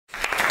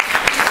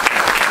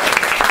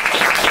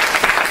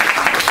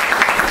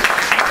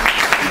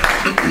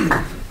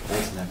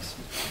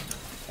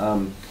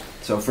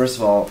So first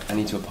of all, I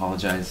need to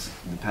apologize.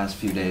 The past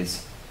few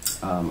days,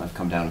 I've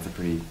come down with a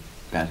pretty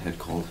bad head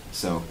cold,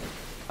 so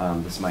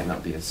this might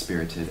not be as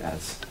spirited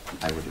as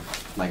I would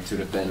have liked to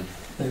have been.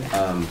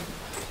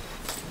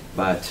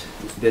 But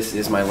this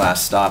is my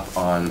last stop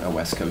on a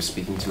West Coast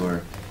speaking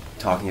tour,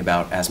 talking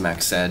about, as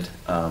Max said,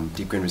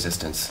 deep green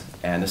resistance.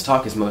 And this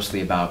talk is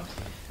mostly about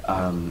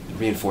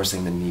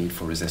reinforcing the need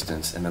for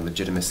resistance and the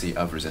legitimacy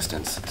of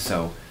resistance.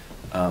 So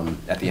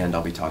at the end,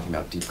 I'll be talking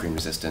about deep green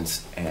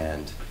resistance,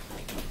 and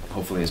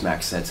hopefully, as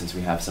Max said, since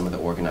we have some of the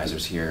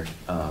organizers here,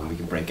 we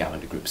can break out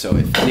into groups. So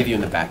if any of you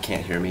in the back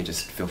can't hear me,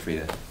 just feel free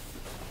to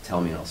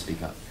tell me and I'll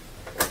speak up.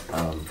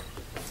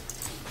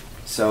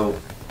 So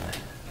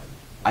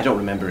I don't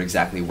remember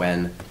exactly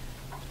when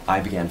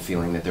I began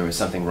feeling that there was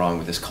something wrong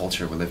with this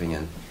culture we're living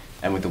in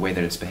and with the way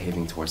that it's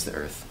behaving towards the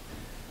earth.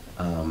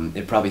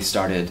 It probably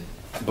started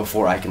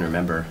before I can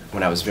remember,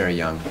 when I was very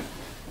young,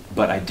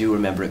 but I do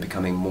remember it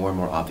becoming more and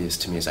more obvious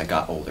to me as I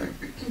got older.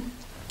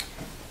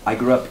 I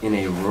grew up in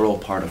a rural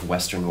part of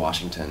western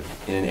Washington,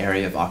 in an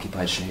area of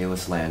occupied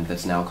Chehalis land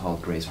that's now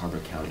called Grays Harbor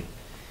County.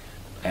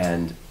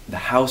 And the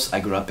house I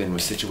grew up in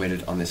was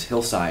situated on this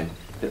hillside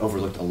that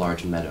overlooked a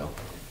large meadow,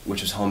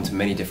 which was home to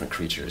many different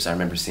creatures. I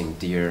remember seeing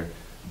deer,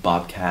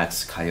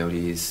 bobcats,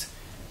 coyotes,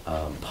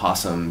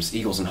 possums,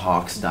 eagles and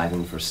hawks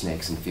diving for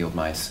snakes and field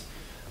mice.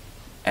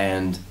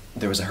 And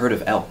there was a herd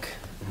of elk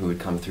who would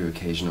come through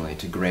occasionally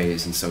to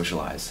graze and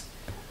socialize.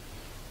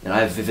 And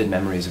I have vivid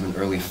memories of an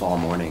early fall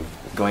morning,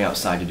 going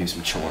outside to do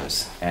some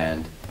chores,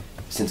 and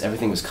since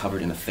everything was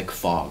covered in a thick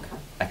fog,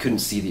 I couldn't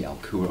see the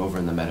elk who were over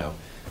in the meadow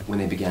when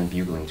they began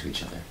bugling to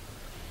each other.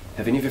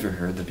 Have any of you ever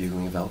heard the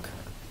bugling of elk?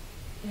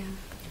 Yeah.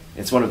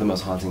 It's one of the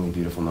most hauntingly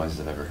beautiful noises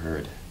I've ever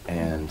heard,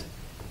 and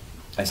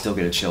I still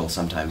get a chill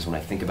sometimes when I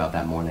think about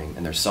that morning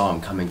and their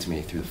song coming to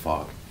me through the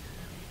fog.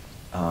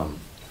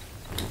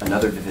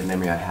 Another vivid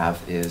memory I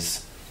have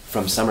is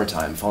from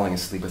summertime, falling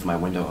asleep with my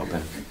window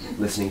open,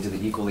 listening to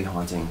the equally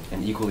haunting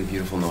and equally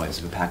beautiful noise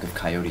of a pack of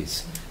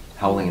coyotes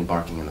howling and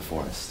barking in the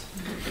forest.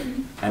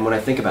 And when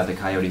I think about the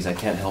coyotes, I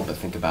can't help but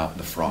think about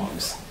the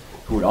frogs,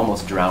 who would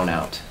almost drown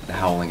out the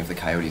howling of the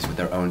coyotes with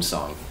their own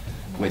song,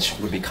 which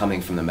would be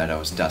coming from the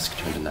meadow as dusk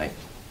turned to night.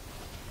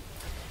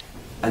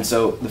 And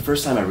so the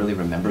first time I really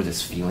remember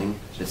this feeling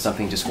that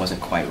something just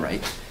wasn't quite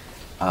right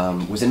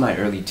was in my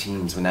early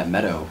teens, when that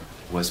meadow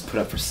was put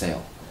up for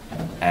sale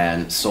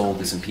and sold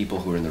to some people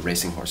who were in the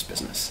racing horse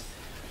business.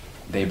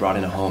 They brought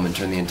in a home and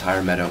turned the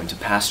entire meadow into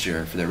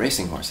pasture for their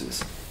racing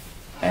horses.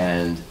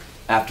 And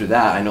after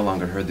that, I no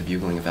longer heard the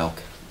bugling of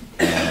elk,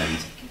 and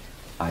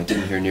I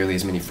didn't hear nearly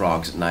as many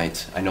frogs at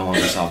night. I no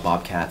longer saw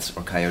bobcats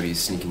or coyotes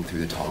sneaking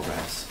through the tall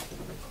grass.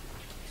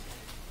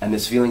 And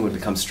this feeling would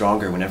become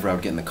stronger whenever I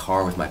would get in the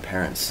car with my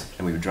parents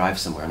and we would drive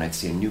somewhere and I'd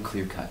see a new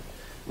clear cut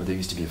where there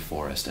used to be a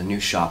forest, a new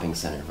shopping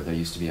center where there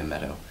used to be a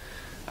meadow.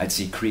 I'd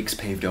see creeks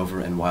paved over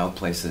and wild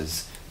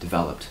places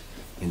developed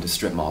into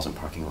strip malls and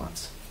parking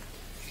lots.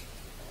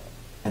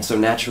 And so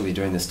naturally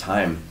during this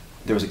time,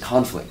 there was a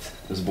conflict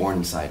that was born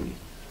inside me.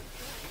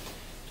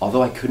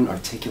 Although I couldn't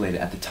articulate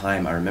it at the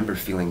time, I remember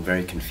feeling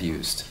very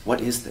confused.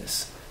 What is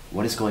this?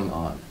 What is going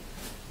on?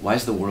 Why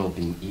is the world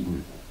being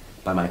eaten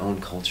by my own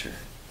culture?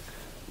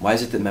 Why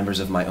is it that members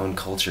of my own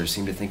culture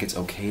seem to think it's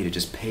okay to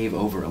just pave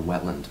over a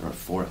wetland or a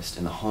forest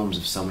in the homes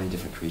of so many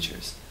different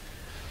creatures?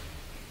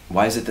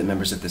 Why is it that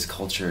members of this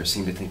culture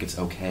seem to think it's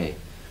okay,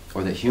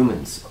 or that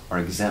humans are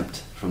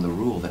exempt from the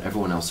rule that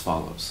everyone else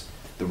follows,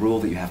 the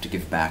rule that you have to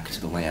give back to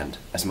the land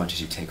as much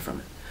as you take from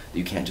it, that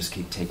you can't just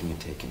keep taking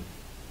and taking?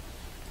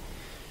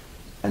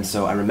 And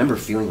so I remember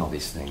feeling all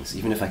these things,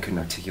 even if I couldn't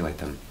articulate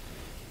them.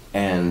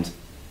 But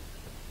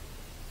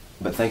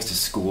thanks to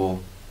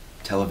school,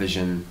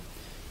 television,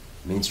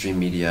 mainstream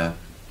media,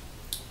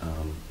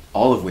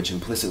 all of which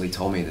implicitly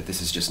told me that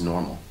this is just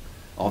normal.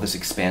 All this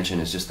expansion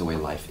is just the way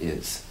life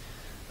is.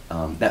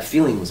 That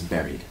feeling was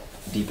buried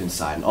deep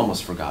inside and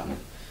almost forgotten.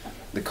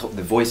 The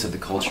voice of the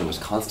culture was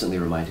constantly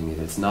reminding me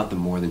that it's not the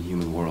more than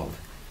human world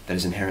that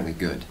is inherently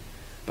good,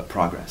 but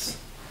progress.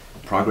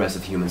 Progress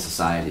of human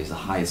society is the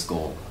highest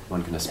goal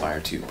one can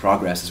aspire to.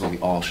 Progress is what we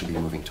all should be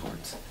moving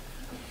towards.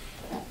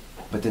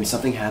 But then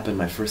something happened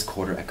my first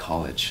quarter at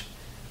college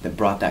that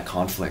brought that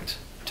conflict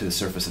to the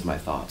surface of my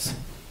thoughts.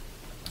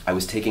 I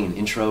was taking an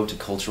intro to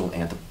cultural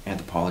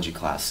anthropology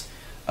class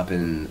up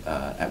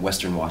at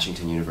Western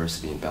Washington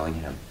University in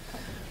Bellingham.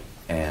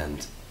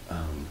 And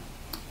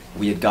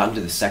we had gotten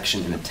to the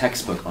section in the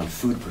textbook on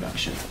food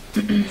production.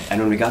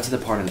 And when we got to the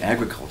part on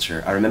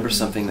agriculture, I remember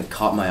something that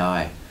caught my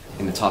eye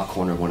in the top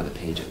corner of one of the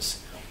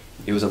pages.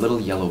 It was a little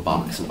yellow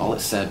box, and all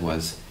it said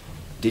was,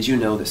 "Did you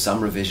know that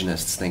some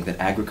revisionists think that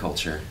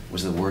agriculture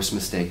was the worst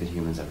mistake that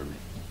humans ever made?"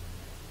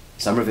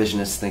 Some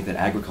revisionists think that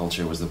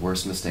agriculture was the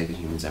worst mistake that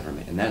humans ever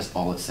made. And that is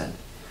all it said.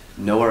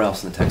 Nowhere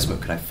else in the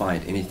textbook could I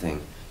find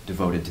anything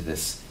devoted to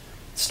this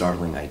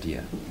startling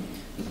idea.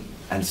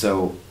 And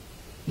so,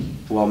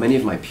 while many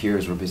of my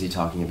peers were busy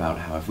talking about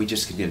how if we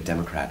just could get a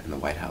Democrat in the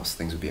White House,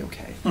 things would be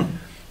okay.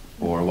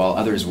 Or while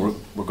others were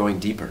going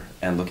deeper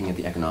and looking at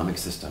the economic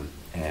system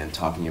and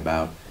talking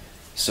about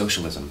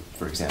socialism,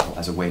 for example,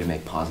 as a way to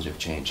make positive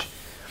change,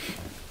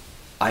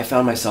 I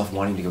found myself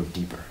wanting to go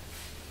deeper,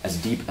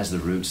 as deep as the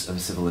roots of a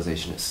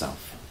civilization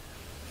itself.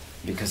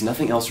 Because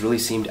nothing else really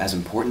seemed as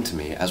important to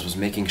me as was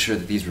making sure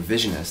that these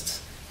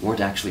revisionists weren't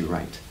actually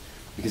right.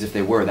 Because if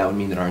they were, that would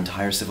mean that our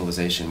entire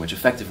civilization, which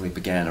effectively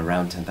began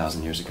around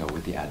 10,000 years ago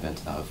with the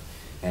advent of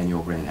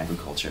annual grain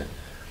agriculture,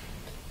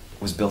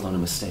 was built on a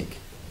mistake.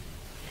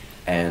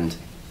 And,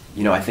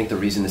 you know, I think the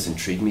reason this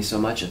intrigued me so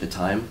much at the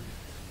time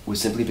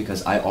was simply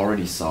because I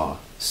already saw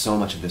so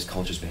much of this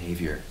culture's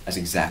behavior as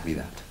exactly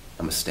that,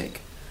 a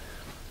mistake.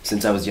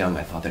 Since I was young,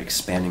 I thought that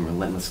expanding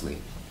relentlessly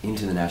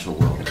into the natural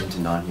world and into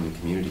non-human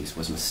communities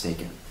was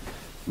mistaken.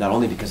 Not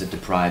only because it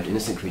deprived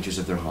innocent creatures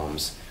of their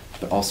homes,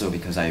 but also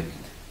because I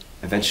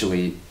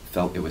eventually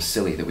felt it was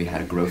silly that we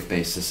had a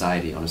growth-based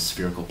society on a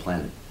spherical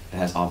planet that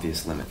has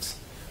obvious limits.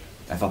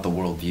 I thought the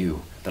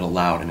worldview that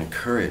allowed and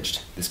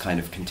encouraged this kind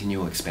of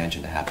continual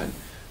expansion to happen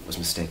was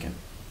mistaken.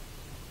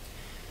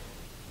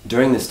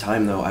 During this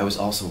time, though, I was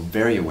also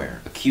very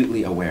aware,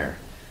 acutely aware,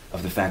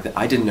 of the fact that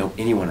I didn't know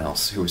anyone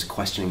else who was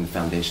questioning the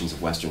foundations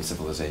of Western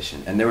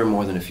civilization, and there were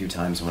more than a few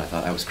times when I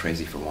thought I was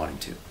crazy for wanting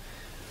to.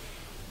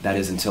 That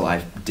is, until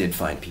I did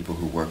find people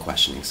who were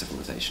questioning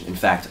civilization. In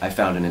fact, I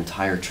found an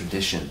entire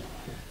tradition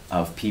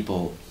of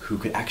people who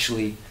could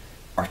actually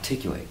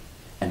articulate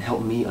and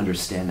help me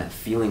understand that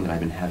feeling that I've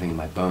been having in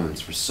my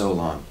bones for so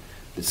long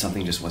that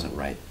something just wasn't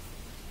right.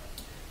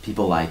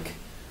 People like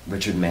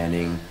Richard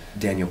Manning,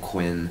 Daniel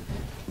Quinn,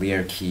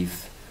 Lierre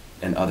Keith,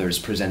 and others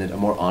presented a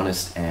more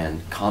honest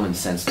and common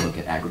sense look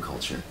at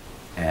agriculture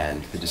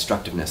and the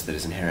destructiveness that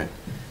is inherent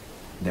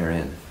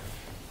therein.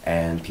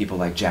 And people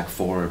like Jack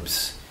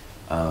Forbes,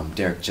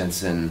 Derek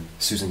Jensen,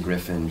 Susan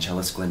Griffin,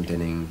 Chellis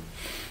Glendinning,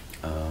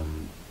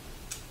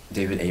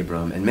 David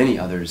Abram, and many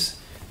others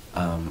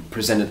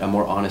presented a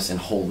more honest and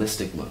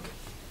holistic look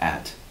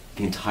at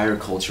the entire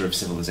culture of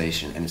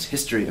civilization and its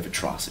history of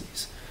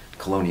atrocities: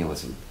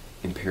 colonialism,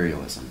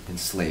 imperialism,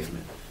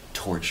 enslavement,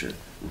 torture,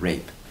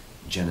 rape,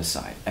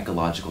 genocide,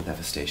 ecological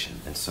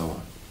devastation, and so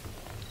on.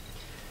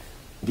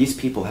 These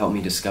people helped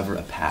me discover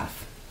a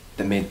path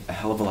that made a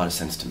hell of a lot of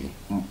sense to me,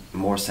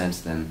 more sense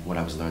than what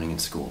I was learning in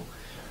school.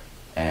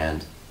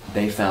 And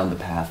they found the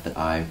path that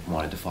I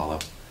wanted to follow.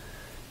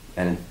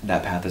 And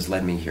that path has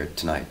led me here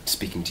tonight,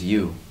 speaking to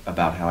you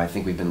about how I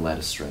think we've been led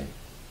astray.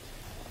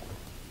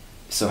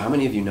 So how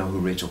many of you know who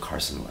Rachel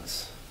Carson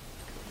was?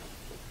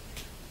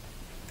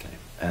 Okay,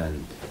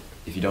 and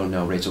if you don't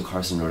know, Rachel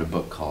Carson wrote a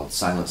book called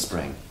Silent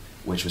Spring,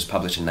 which was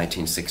published in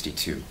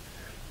 1962.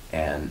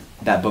 And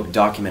that book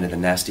documented the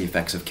nasty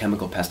effects of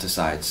chemical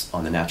pesticides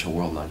on the natural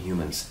world and on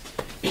humans.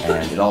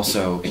 And it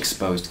also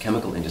exposed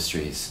chemical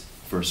industries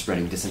for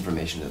spreading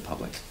disinformation to the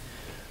public.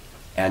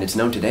 And it's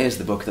known today as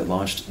the book that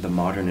launched the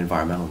modern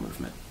environmental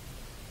movement.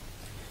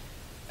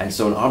 And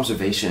so an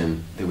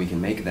observation that we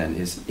can make then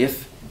is,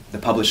 if the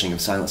publishing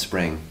of Silent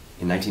Spring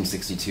in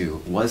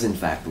 1962 was in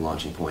fact the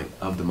launching point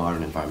of the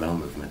modern environmental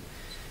movement,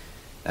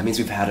 that means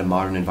we've had a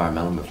modern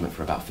environmental movement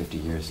for about 50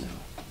 years now.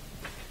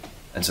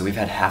 And so we've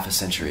had half a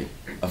century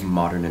of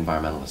modern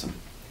environmentalism,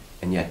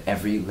 and yet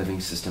every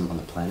living system on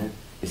the planet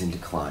is in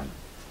decline,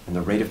 and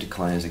the rate of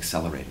decline is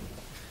accelerating.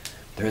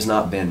 There has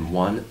not been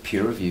one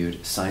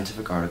peer-reviewed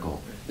scientific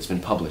article that's been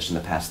published in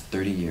the past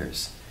 30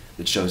 years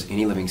that shows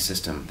any living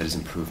system that is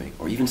improving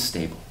or even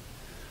stable.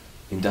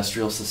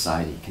 Industrial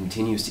society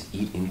continues to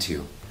eat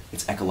into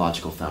its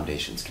ecological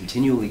foundations,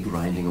 continually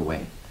grinding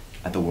away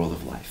at the world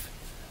of life.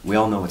 We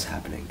all know what's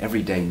happening.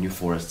 Every day new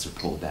forests are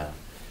pulled down.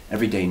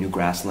 Every day new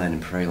grassland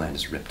and prairie land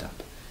is ripped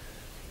up.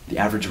 The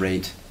average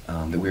rate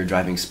that we're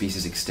driving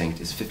species extinct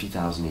is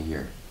 50,000 a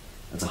year.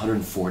 That's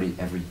 140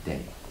 every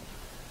day.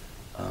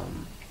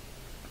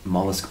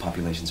 Mollusk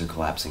populations are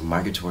collapsing.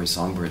 Migratory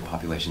songbird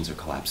populations are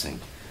collapsing.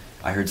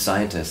 I heard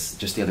scientists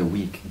just the other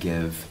week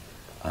give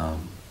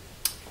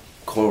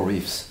coral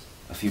reefs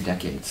a few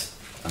decades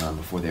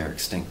before they're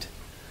extinct.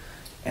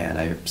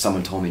 And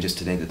someone told me just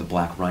today that the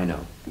black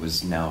rhino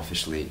was now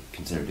officially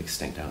considered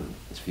extinct,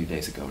 a few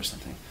days ago or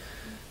something.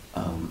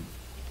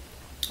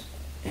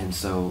 And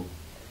so,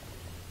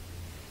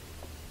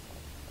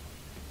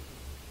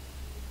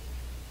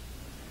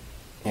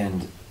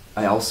 and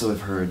I also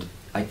have heard,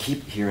 I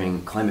keep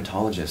hearing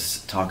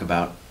climatologists talk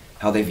about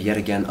how they've yet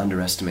again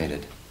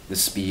underestimated the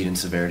speed and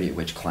severity at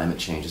which climate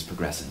change is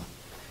progressing.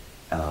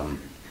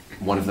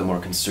 One of the more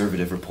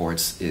conservative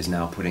reports is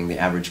now putting the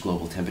average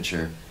global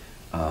temperature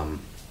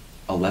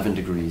 11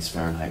 degrees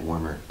Fahrenheit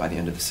warmer by the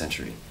end of the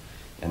century.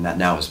 And that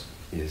now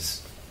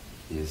is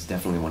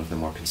definitely one of the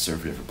more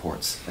conservative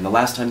reports. And the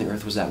last time the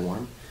Earth was that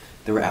warm,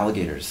 there were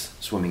alligators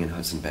swimming in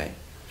Hudson Bay.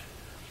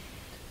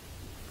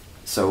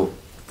 So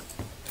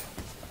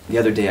the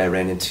other day I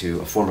ran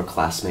into a former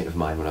classmate of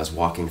mine when I was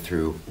walking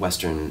through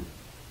Western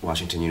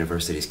Washington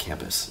University's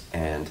campus,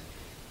 and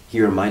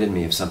he reminded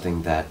me of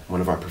something that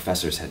one of our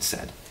professors had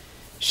said.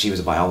 She was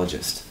a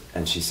biologist,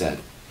 and she said,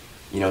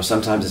 you know,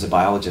 sometimes as a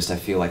biologist I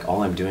feel like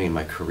all I'm doing in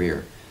my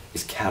career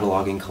is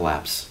cataloging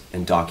collapse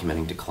and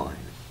documenting decline.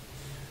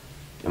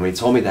 And when he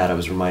told me that, I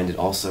was reminded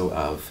also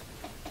of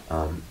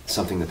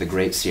something that the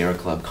great Sierra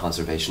Club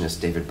conservationist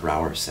David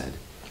Brower said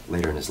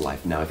later in his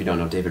life. Now, if you don't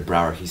know David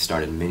Brower, he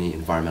started many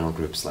environmental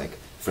groups like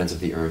Friends of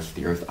the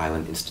Earth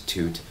Island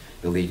Institute,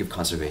 the League of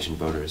Conservation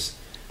Voters.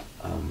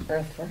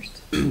 Earth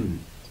First?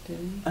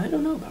 I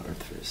don't know about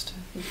Earth First.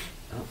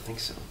 I don't think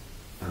so.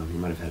 He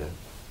might have had an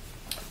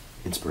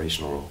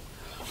inspirational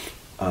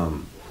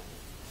role.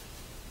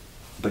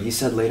 But he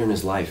said later in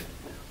his life,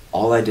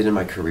 all I did in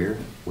my career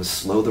was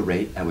slow the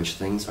rate at which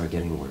things are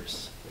getting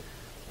worse.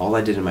 All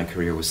I did in my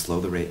career was slow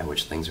the rate at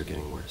which things are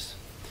getting worse.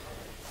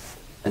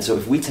 And so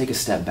if we take a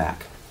step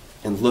back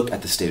and look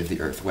at the state of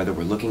the Earth, whether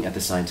we're looking at the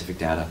scientific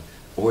data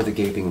or the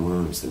gaping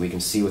wounds that we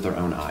can see with our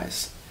own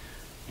eyes,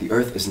 the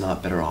Earth is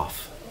not better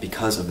off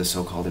because of the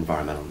so-called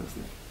environmental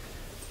movement.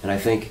 And I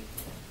think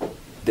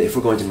that if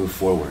we're going to move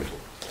forward,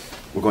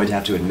 we're going to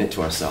have to admit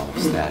to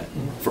ourselves that,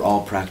 for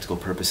all practical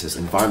purposes,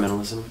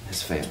 environmentalism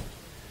has failed.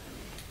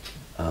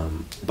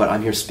 But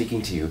I'm here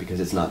speaking to you because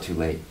it's not too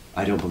late.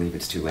 I don't believe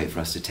it's too late for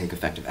us to take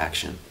effective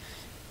action.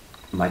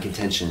 My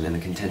contention, and the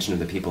contention of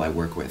the people I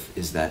work with,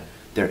 is that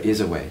there is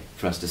a way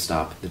for us to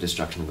stop the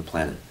destruction of the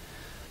planet.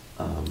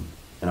 And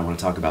I want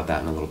to talk about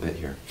that in a little bit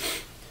here.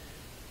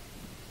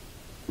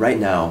 Right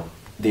now,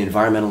 the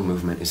environmental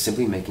movement is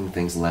simply making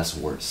things less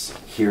worse,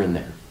 here and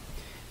there,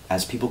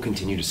 as people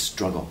continue to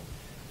struggle,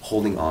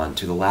 holding on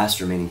to the last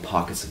remaining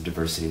pockets of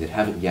diversity that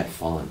haven't yet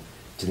fallen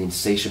to the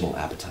insatiable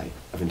appetite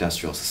of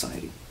industrial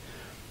society.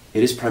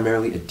 It is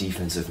primarily a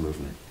defensive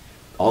movement.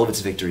 All of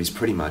its victories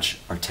pretty much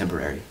are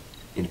temporary,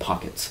 in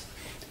pockets,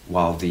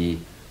 while the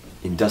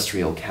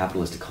industrial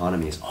capitalist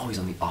economy is always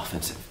on the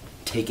offensive,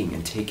 taking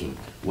and taking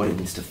what it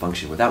needs to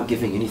function without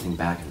giving anything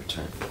back in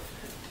return.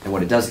 And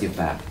what it does give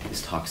back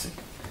is toxic.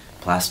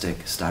 Plastic,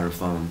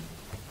 styrofoam,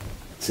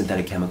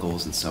 synthetic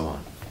chemicals, and so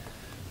on.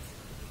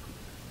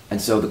 And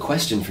so the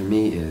question for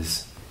me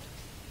is,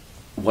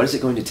 what is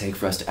it going to take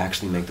for us to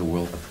actually make the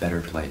world a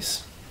better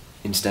place,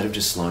 instead of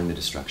just slowing the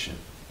destruction?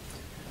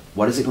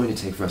 What is it going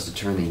to take for us to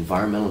turn the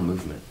environmental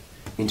movement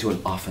into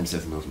an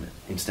offensive movement,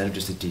 instead of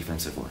just a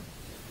defensive one?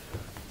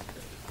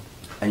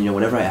 And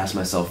whenever I ask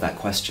myself that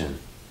question,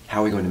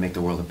 how are we going to make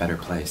the world a better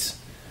place?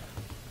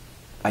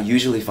 I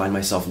usually find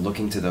myself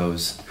looking to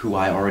those who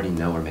I already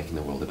know are making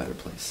the world a better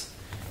place.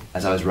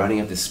 As I was writing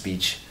up this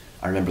speech,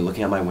 I remember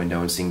looking out my window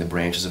and seeing the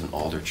branches of an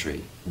alder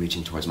tree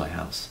reaching towards my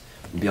house.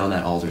 And beyond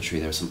that alder tree,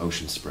 there was some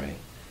ocean spray.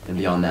 And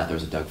beyond that, there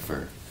was a Doug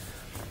fir.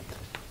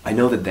 I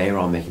know that they are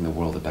all making the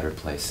world a better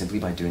place simply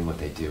by doing what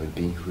they do and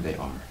being who they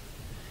are.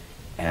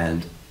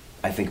 And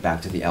I think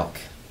back to the elk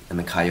and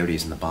the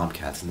coyotes and the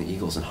bobcats and the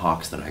eagles and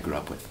hawks that I grew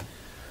up with.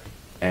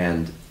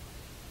 And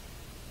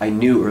I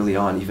knew early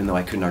on, even though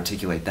I couldn't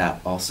articulate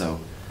that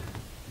also,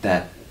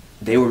 that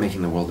they were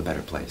making the world a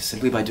better place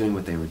simply by doing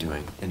what they were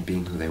doing and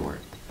being who they were.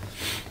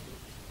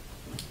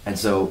 And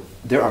so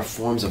there are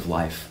forms of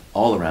life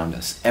all around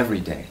us, every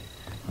day,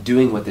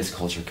 doing what this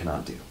culture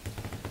cannot do,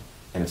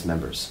 and its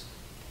members.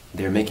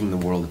 They're making the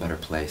world a better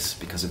place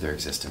because of their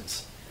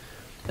existence.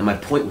 And my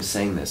point with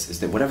saying this is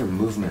that whatever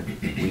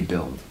movement we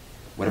build,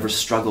 whatever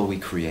struggle we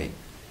create,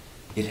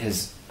 it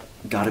has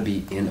got to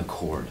be in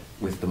accord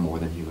with the more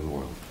than human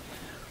world.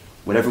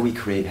 Whatever we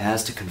create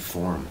has to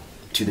conform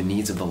to the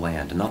needs of the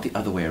land and not the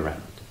other way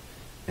around.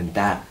 And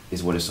that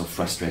is what is so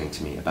frustrating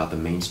to me about the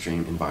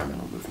mainstream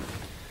environmental movement.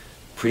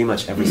 Pretty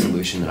much every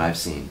solution that I've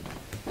seen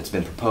that's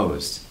been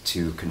proposed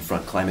to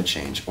confront climate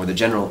change or the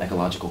general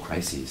ecological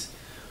crises,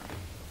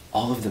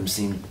 all of them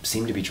seem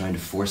to be trying to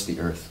force the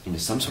Earth into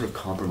some sort of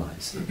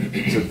compromise so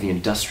that the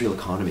industrial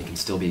economy can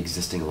still be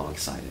existing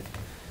alongside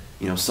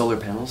it. Solar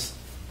panels,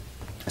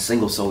 a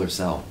single solar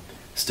cell,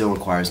 still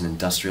requires an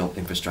industrial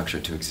infrastructure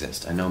to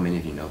exist. I know many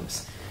of you know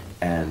this.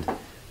 And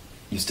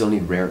you still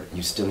need rare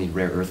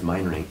earth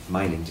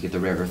mining to get the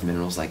rare earth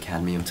minerals like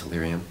cadmium,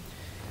 tellurium.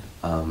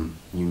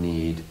 You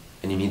need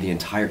the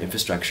entire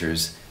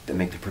infrastructures that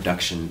make the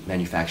production,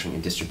 manufacturing,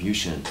 and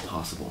distribution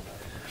possible.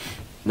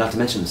 Not to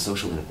mention the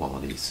social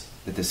inequalities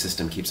that this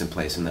system keeps in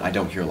place and that I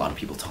don't hear a lot of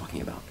people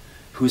talking about.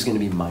 Who's going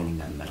to be mining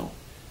that metal?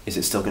 Is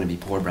it still going to be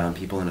poor brown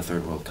people in a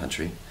third world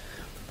country?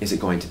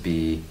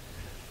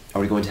 Are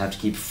we going to have to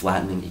keep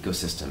flattening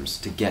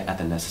ecosystems to get at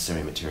the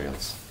necessary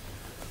materials?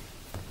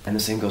 And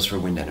the same goes for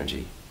wind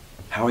energy.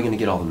 How are we going to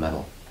get all the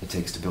metal it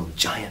takes to build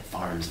giant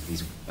farms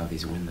of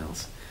these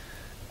windmills?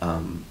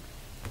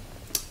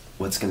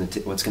 What's going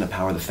to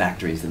power the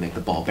factories that make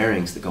the ball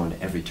bearings that go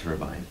into every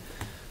turbine?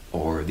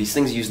 Or these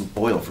things use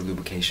oil for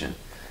lubrication.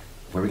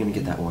 Where are we going to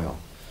get that oil?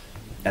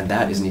 And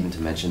that isn't even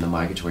to mention the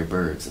migratory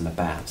birds and the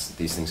bats that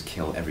these things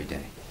kill every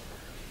day.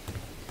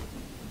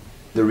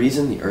 The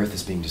reason the Earth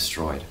is being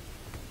destroyed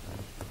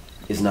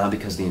is not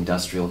because the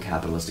industrial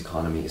capitalist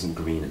economy isn't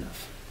green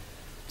enough.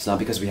 It's not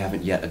because we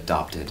haven't yet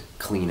adopted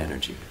clean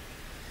energy.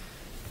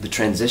 The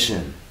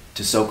transition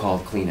to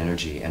so-called clean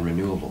energy and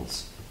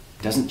renewables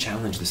doesn't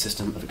challenge the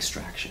system of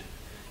extraction.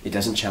 It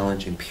doesn't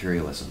challenge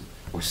imperialism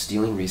or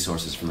stealing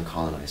resources from the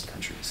colonized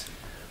countries.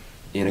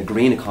 In a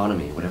green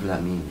economy, whatever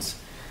that means,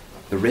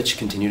 the rich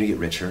continue to get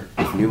richer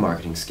with new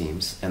marketing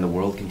schemes, and the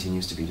world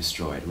continues to be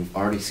destroyed. We've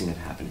already seen it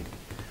happening.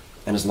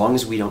 And as long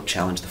as we don't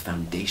challenge the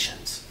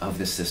foundations of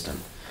this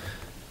system,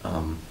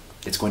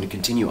 it's going to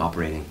continue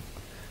operating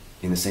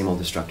in the same old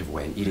destructive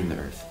way and eating the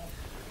earth,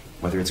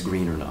 whether it's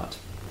green or not.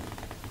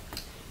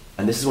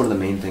 And this is one of the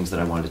main things that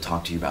I wanted to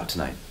talk to you about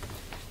tonight,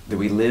 that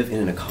we live in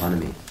an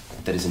economy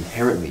that is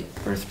inherently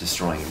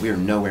earth-destroying, and we are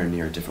nowhere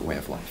near a different way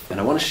of life. And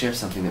I want to share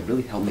something that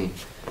really helped me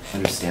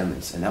understand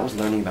this, and that was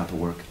learning about the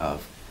work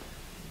of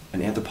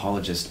an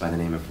anthropologist by the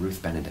name of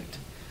Ruth Benedict.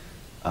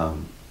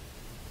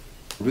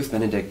 Ruth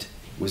Benedict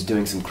was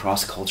doing some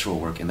cross-cultural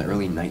work in the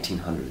early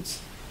 1900s,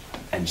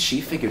 and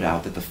she figured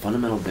out that the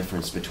fundamental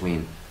difference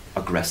between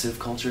aggressive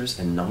cultures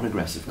and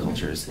non-aggressive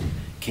cultures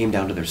came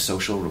down to their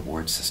social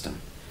reward system.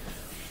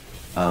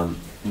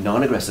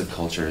 Non-aggressive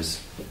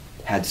cultures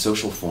had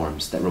social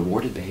forms that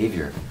rewarded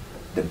behavior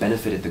that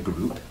benefited the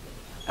group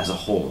as a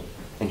whole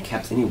and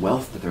kept any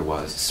wealth that there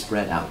was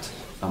spread out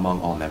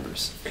among all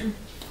members.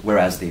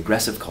 Whereas the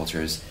aggressive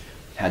cultures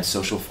had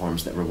social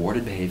forms that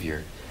rewarded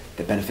behavior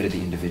that benefited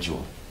the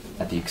individual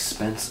at the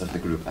expense of the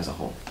group as a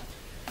whole.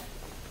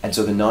 And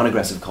so the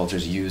non-aggressive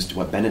cultures used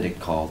what Benedict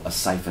called a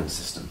siphon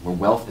system, where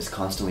wealth is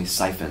constantly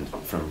siphoned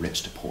from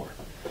rich to poor.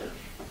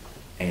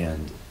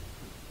 And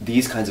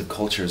these kinds of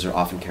cultures are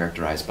often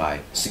characterized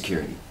by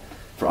security,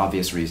 for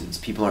obvious reasons.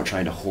 People aren't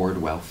trying to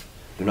hoard wealth.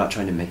 They're not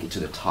trying to make it to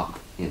the top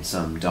in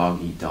some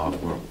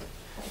dog-eat-dog world.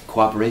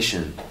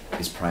 Cooperation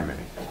is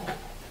primary.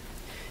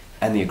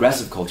 And the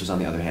aggressive cultures, on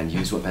the other hand,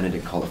 use what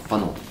Benedict called a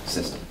funnel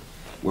system,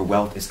 where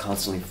wealth is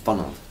constantly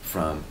funneled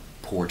from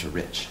poor to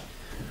rich.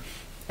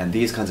 And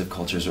these kinds of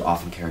cultures are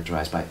often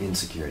characterized by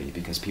insecurity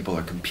because people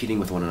are competing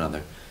with one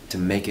another to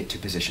make it to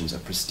positions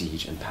of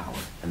prestige and power,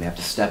 and they have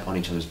to step on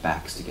each other's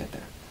backs to get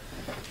there.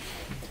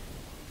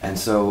 And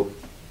so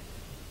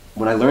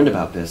when I learned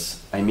about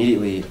this, I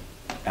immediately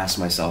asked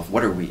myself,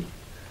 what are we?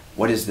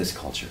 What is this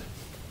culture?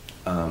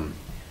 And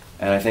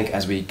I think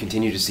as we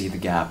continue to see the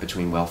gap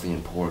between wealthy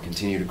and poor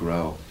continue to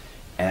grow,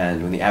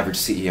 and when the average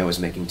CEO is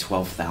making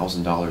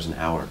 $12,000 an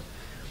hour,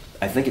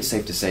 I think it's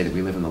safe to say that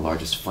we live in the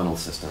largest funnel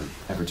system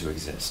ever to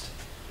exist.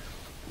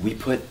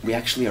 We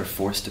actually are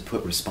forced to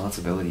put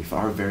responsibility for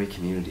our very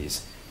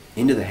communities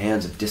into the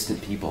hands of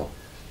distant people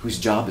whose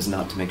job is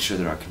not to make sure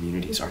that our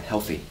communities are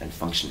healthy and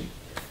functioning,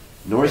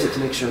 nor is it to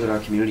make sure that our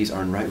communities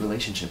are in right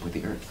relationship with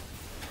the earth.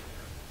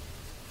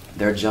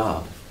 Their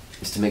job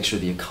is to make sure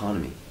the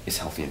economy is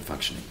healthy and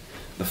functioning,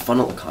 the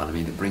funnel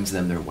economy that brings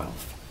them their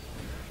wealth,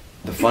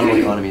 the funnel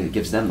economy that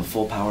gives them the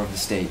full power of the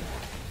state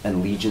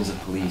and legions of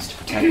police to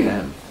protect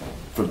them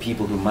from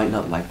people who might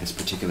not like this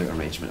particular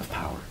arrangement of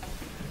power.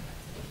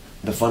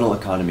 The funnel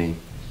economy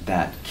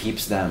that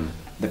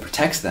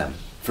protects them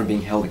from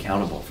being held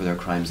accountable for their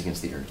crimes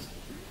against the earth.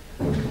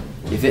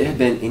 If it had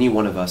been any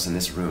one of us in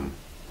this room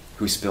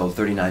who spilled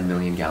 39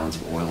 million gallons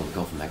of oil in the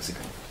Gulf of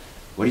Mexico,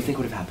 what do you think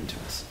would have happened to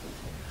us?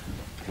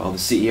 Well, the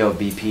CEO of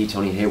BP,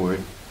 Tony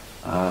Hayward,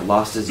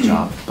 lost his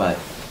job, but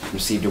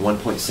received a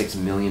 $1.6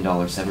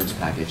 million severance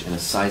package and a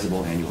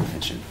sizable annual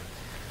pension.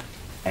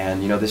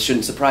 And this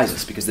shouldn't surprise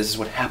us, because this is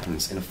what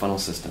happens in a funnel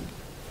system.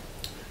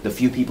 The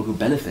few people who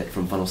benefit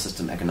from funnel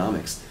system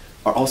economics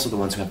are also the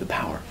ones who have the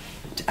power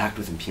to act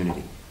with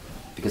impunity,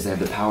 because they have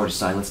the power to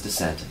silence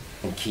dissent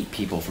and keep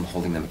people from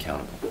holding them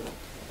accountable.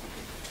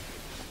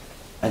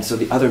 And so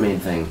the other main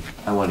thing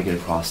I want to get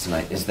across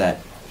tonight is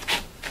that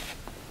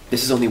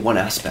this is only one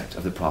aspect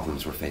of the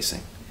problems we're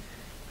facing.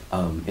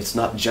 It's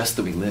not just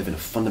that we live in a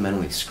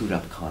fundamentally screwed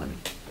up economy,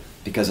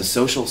 because a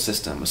social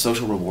system, a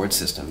social reward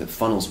system that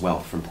funnels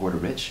wealth from poor to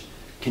rich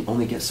can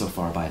only get so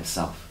far by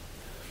itself.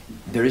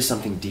 There is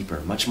something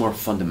deeper, much more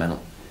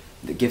fundamental,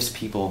 that gives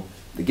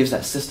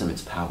that system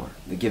its power,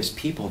 that gives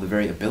people the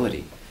very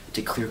ability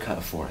to clear cut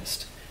a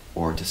forest,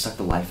 or to suck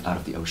the life out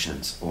of the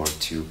oceans, or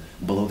to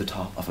blow the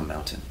top of a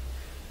mountain.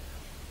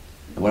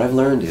 And what I've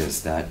learned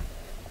is that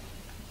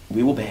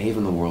we will behave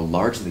in the world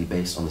largely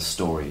based on the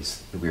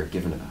stories that we are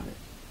given about it,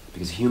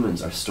 because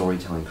humans are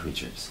storytelling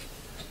creatures.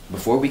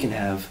 Before we can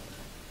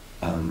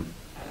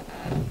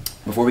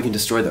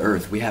destroy the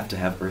earth, we have to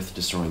have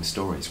earth-destroying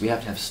stories. We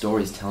have to have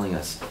stories telling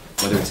us,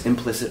 whether it's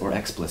implicit or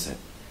explicit,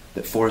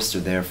 that forests are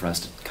there for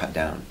us to cut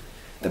down,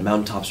 that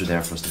mountaintops are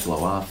there for us to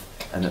blow off,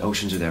 and that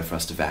oceans are there for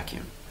us to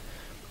vacuum.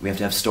 We have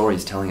to have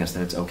stories telling us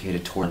that it's okay to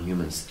torture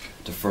humans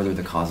to further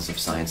the causes of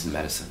science and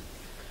medicine.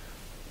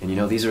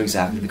 And these are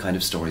exactly the kind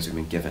of stories we've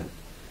been given.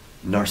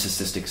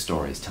 Narcissistic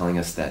stories telling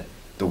us that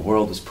the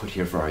world was put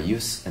here for our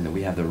use and that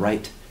we have the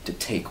right to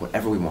take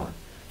whatever we want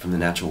from the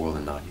natural world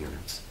and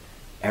non-humans.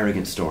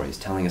 Arrogant stories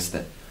telling us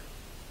that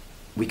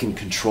we can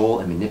control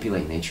and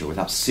manipulate nature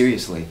without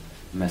seriously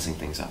messing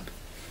things up.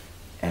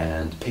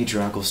 And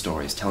patriarchal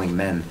stories telling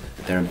men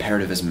that their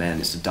imperative as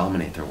men is to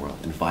dominate their world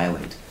and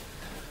violate.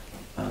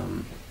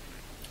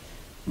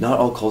 Not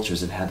all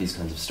cultures have had these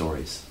kinds of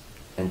stories,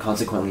 and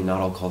consequently not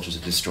all cultures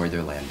have destroyed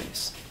their land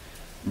base.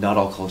 Not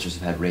all cultures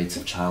have had rates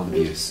of child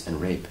abuse and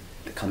rape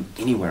that come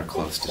anywhere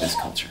close to this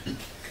culture.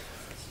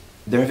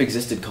 There have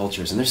existed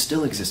cultures, and there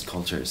still exist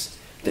cultures,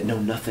 that know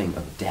nothing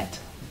of debt,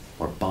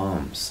 or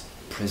bombs,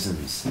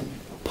 prisons,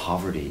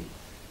 poverty,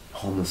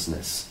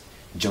 homelessness,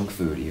 junk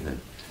food even.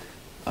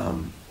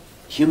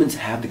 Humans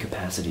have the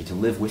capacity to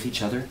live with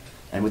each other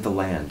and with the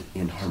land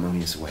in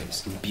harmonious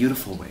ways, in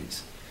beautiful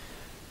ways,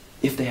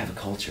 if they have a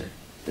culture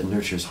that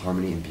nurtures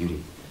harmony and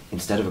beauty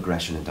instead of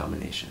aggression and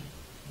domination.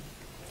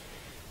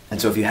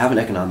 And so if you have an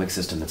economic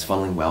system that's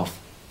funneling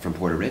wealth from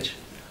poor to rich,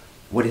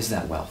 what is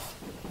that wealth?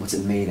 What's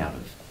it made out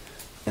of?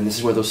 And this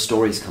is where those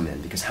stories come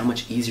in, because how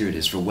much easier it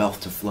is for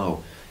wealth to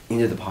flow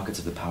into the pockets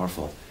of the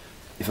powerful.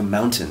 If a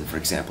mountain, for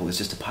example, is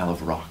just a pile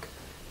of rock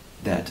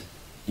that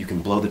you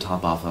can blow the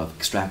top off of,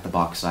 extract the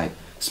bauxite,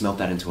 smelt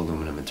that into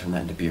aluminum, and turn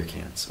that into beer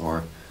cans,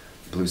 or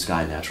blue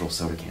sky natural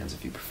soda cans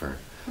if you prefer,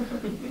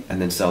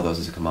 and then sell those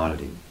as a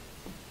commodity.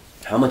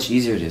 How much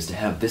easier it is to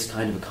have this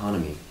kind of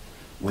economy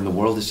when the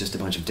world is just a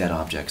bunch of dead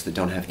objects that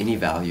don't have any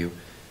value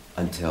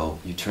until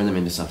you turn them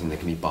into something that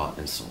can be bought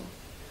and sold.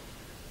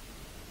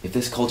 If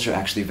this culture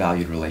actually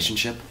valued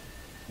relationship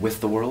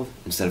with the world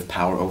instead of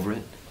power over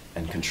it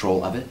and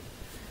control of it,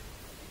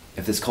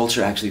 if this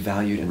culture actually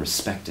valued and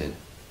respected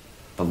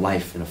the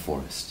life in a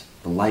forest,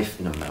 the life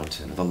in a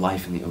mountain, or the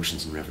life in the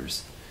oceans and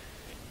rivers,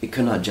 it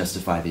could not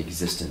justify the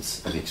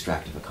existence of the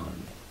extractive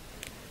economy.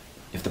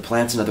 If the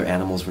plants and other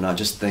animals were not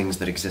just things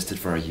that existed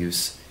for our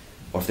use,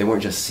 or if they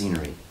weren't just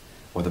scenery,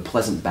 or the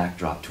pleasant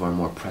backdrop to our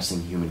more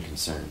pressing human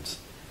concerns,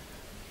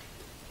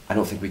 I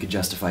don't think we could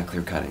justify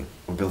clear-cutting,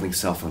 or building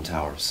cell phone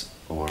towers,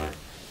 or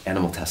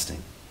animal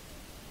testing.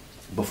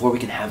 Before we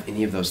can have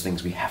any of those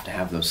things, we have to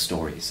have those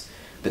stories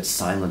that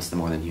silence the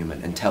more than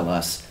human and tell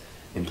us,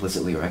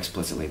 implicitly or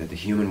explicitly, that the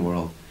human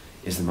world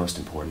is the most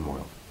important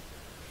world.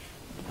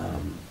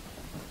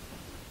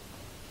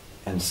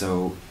 And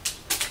so,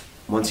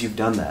 once you've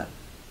done that,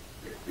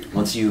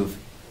 one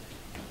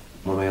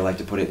way I like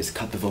to put it is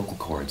cut the vocal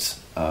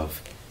cords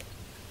of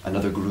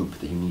another group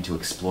that you need to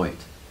exploit,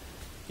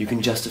 you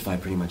can justify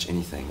pretty much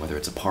anything, whether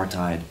it's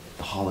apartheid,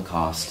 the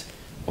Holocaust,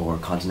 or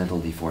continental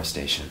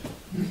deforestation.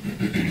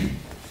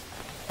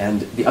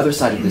 And the other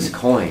side of this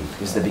coin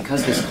is that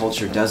because this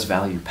culture does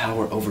value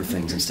power over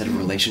things instead of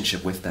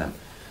relationship with them,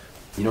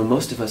 you know,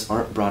 most of us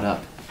aren't brought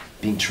up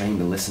being trained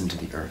to listen to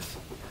the earth.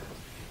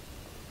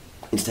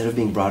 Instead of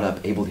being brought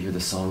up able to hear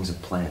the songs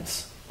of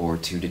plants or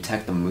to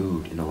detect the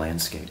mood in the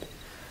landscape,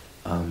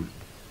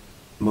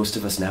 most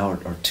of us now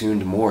are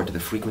tuned more to the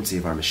frequency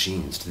of our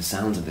machines, to the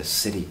sounds of this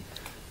city,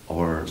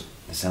 or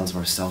the sounds of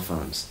our cell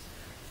phones.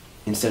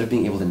 Instead of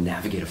being able to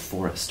navigate a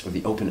forest or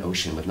the open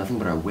ocean with nothing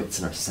but our wits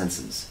and our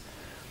senses,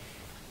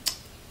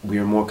 we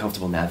are more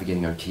comfortable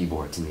navigating our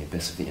keyboards in the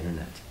abyss of the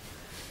internet.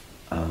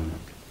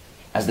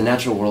 As the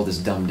natural world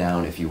is dumbed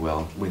down, if you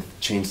will, with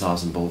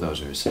chainsaws and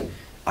bulldozers,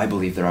 I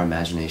believe that our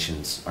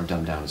imaginations are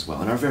dumbed down as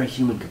well, and our very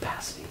human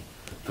capacity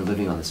for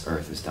living on this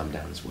earth is dumbed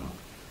down as well.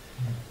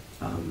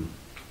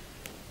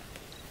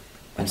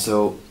 And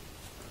so,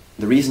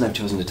 the reason I've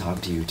chosen to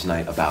talk to you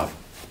tonight about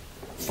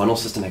funnel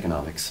system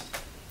economics,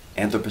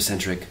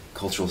 anthropocentric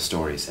cultural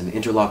stories, and the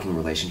interlocking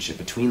relationship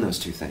between those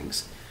two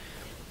things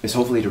is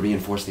hopefully to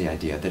reinforce the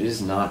idea that it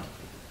is not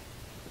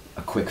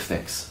a quick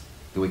fix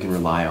that we can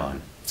rely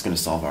on. It's going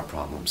to solve our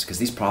problems, because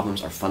these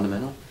problems are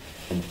fundamental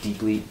and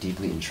deeply,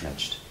 deeply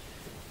entrenched.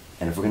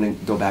 And if we're going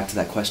to go back to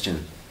that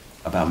question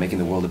about making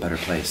the world a better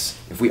place,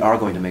 if we are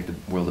going to make the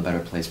world a better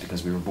place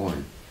because we were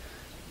born,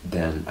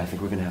 then I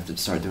think we're going to have to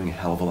start doing a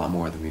hell of a lot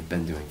more than we've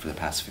been doing for the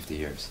past 50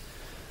 years.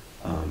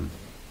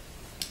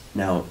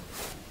 Now,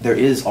 there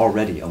is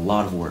already a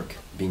lot of work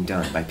being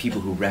done by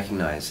people who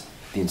recognize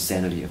the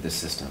insanity of this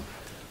system.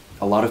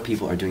 A lot of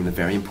people are doing the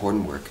very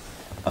important work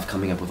of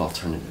coming up with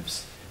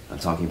alternatives. I'm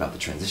talking about the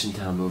transition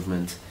town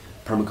movement,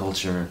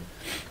 permaculture,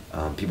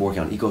 people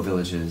working on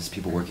eco-villages,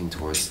 people working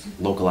towards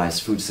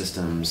localized food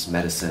systems,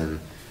 medicine,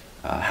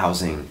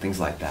 housing, things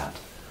like that.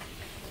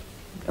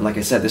 And like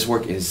I said, this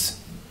work is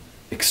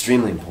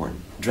extremely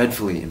important,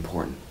 dreadfully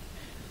important.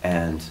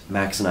 And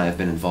Max and I have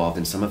been involved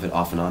in some of it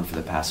off and on for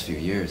the past few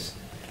years.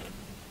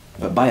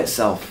 But by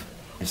itself,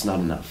 it's not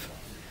enough.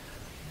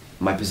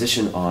 My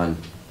position on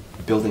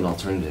building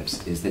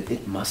alternatives is that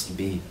it must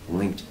be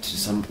linked to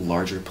some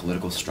larger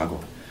political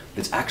struggle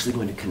that's actually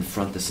going to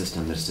confront the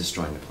system that is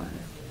destroying the planet.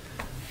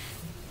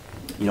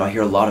 You know, I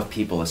hear a lot of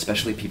people,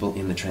 especially people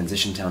in the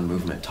transition town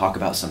movement, talk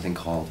about something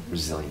called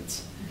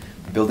resilience.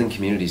 Building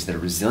communities that are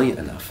resilient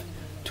enough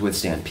to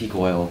withstand peak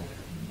oil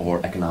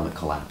or economic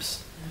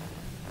collapse.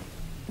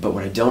 But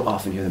what I don't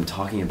often hear them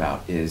talking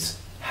about is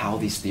how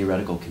these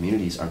theoretical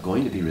communities are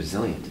going to be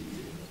resilient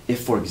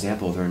if, for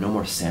example, there are no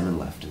more salmon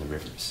left in the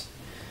rivers.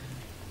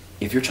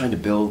 If you're trying to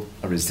build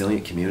a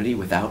resilient community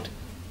without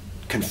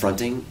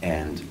confronting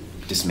and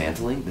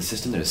dismantling the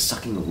system that is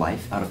sucking the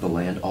life out of the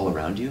land all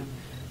around you,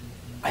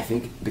 I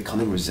think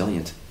becoming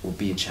resilient will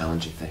be a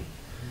challenging thing.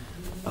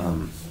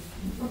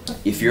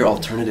 If your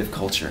alternative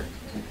culture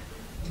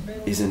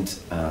isn't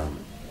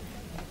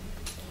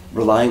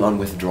relying on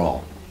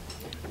withdrawal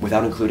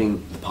without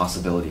including the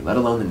possibility, let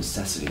alone the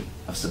necessity,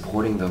 of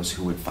supporting those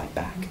who would fight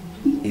back,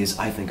 is,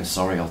 I think, a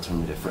sorry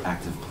alternative for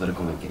active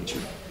political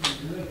engagement,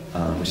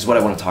 which is what I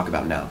want to talk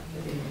about now.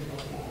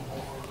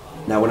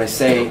 Now, when I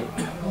say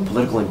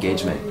political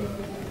engagement,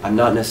 I'm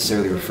not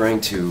necessarily referring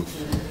to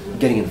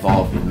getting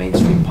involved in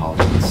mainstream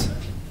politics.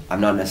 I'm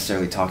not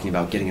necessarily talking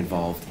about getting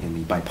involved in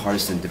the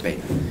bipartisan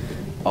debate,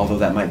 although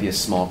that might be a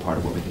small part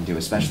of what we can do,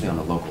 especially on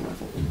the local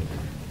level.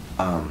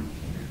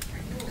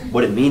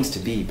 What it means to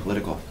be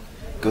political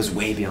goes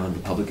way beyond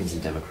Republicans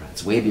and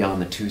Democrats, way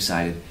beyond the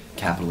two-sided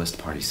capitalist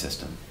party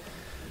system.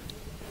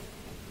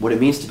 What it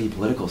means to be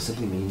political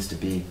simply means to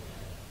be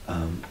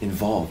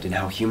involved in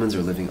how humans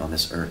are living on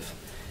this earth.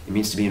 It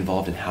means to be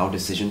involved in how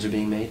decisions are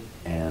being made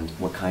and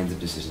what kinds of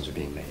decisions are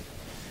being made.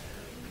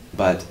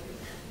 But,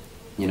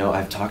 you know,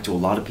 I've talked to a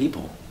lot of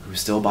people who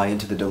still buy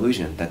into the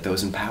delusion that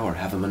those in power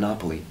have a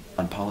monopoly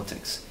on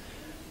politics.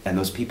 And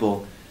those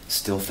people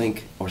still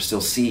think or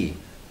still see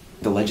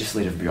the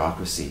legislative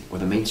bureaucracy or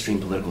the mainstream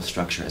political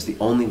structure as the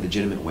only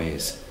legitimate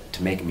ways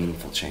to make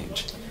meaningful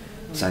change.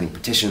 Signing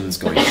petitions,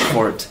 going to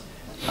court,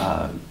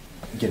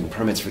 getting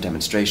permits for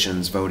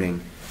demonstrations,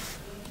 voting,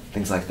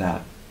 things like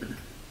that.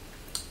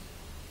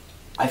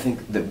 I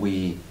think that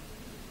we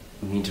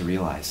need to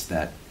realize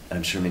that, and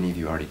I'm sure many of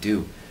you already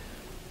do,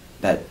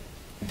 that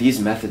these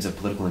methods of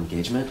political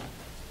engagement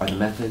are the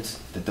methods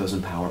that those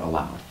in power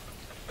allow.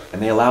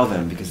 And they allow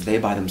them because they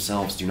by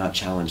themselves do not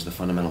challenge the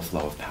fundamental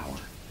flow of power.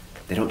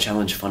 They don't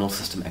challenge funnel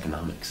system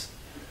economics.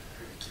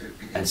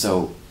 And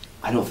so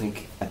I don't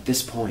think at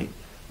this point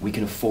we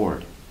can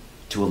afford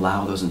to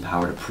allow those in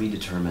power to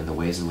predetermine the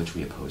ways in which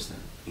we oppose them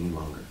any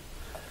longer.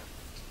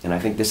 And I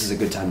think this is a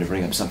good time to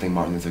bring up something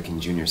Martin Luther King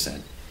Jr.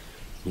 said.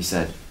 He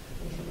said,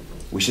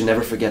 "We should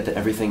never forget that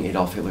everything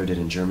Adolf Hitler did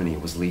in Germany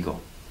was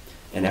legal,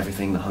 and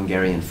everything the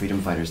Hungarian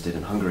freedom fighters did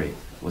in Hungary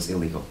was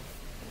illegal."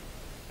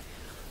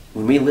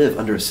 When we live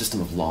under a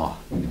system of law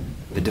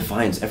that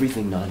defines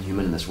everything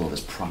non-human in this world as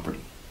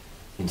property,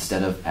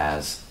 instead of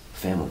as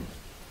family,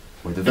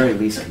 or at the very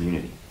least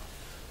community,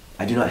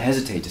 I do not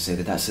hesitate to say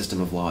that that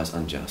system of law is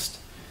unjust,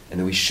 and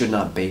that we should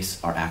not base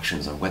our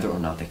actions on whether or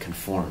not they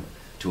conform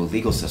to a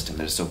legal system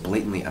that is so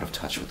blatantly out of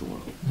touch with the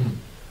world.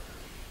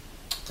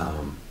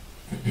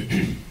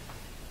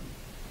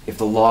 If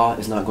the law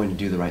is not going to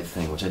do the right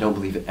thing, which I don't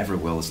believe it ever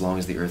will as long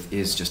as the earth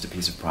is just a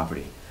piece of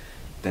property,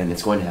 then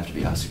it's going to have to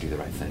be us who do the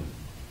right thing.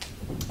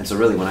 And so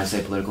really, when I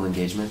say political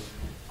engagement,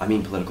 I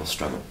mean political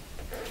struggle.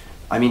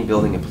 I mean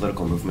building a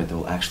political movement that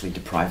will actually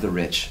deprive the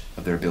rich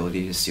of their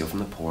ability to steal from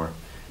the poor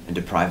and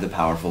deprive the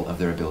powerful of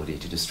their ability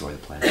to destroy the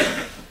planet.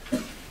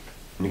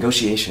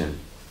 Negotiation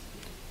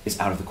is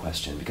out of the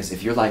question, because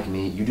if you're like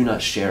me, you do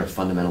not share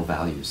fundamental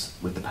values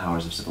with the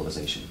powers of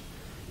civilization.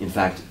 In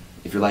fact,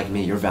 if you're like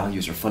me, your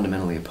values are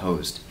fundamentally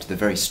opposed to the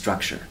very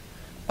structure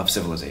of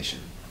civilization.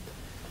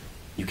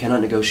 You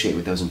cannot negotiate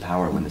with those in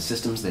power when the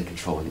systems they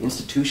control and the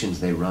institutions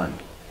they run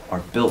are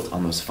built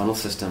on those funnel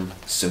system,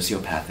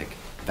 sociopathic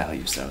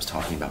values that I was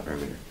talking about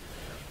earlier.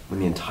 When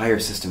the entire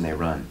system they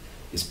run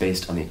is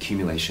based on the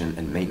accumulation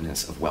and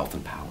maintenance of wealth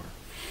and power.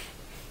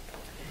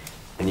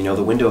 And you know,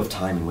 the window of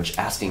time in which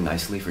asking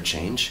nicely for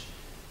change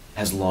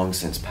has long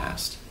since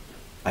passed.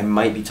 I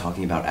might be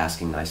talking about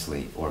asking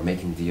nicely or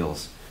making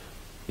deals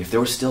if there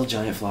were still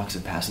giant flocks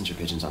of passenger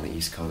pigeons on the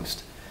East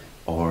Coast,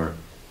 or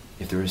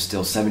if there were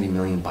still 70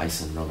 million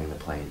bison roaming the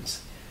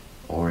plains,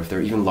 or if there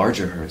are even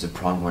larger herds of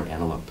pronghorn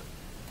antelope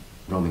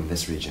roaming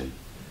this region,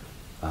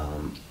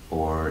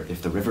 or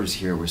if the rivers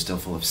here were still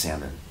full of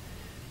salmon,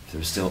 if there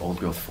was still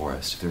old-growth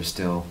forest, if there were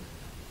still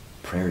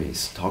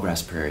prairies,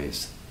 tallgrass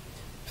prairies,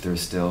 if there were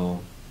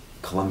still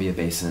Columbia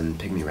Basin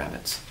pygmy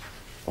rabbits,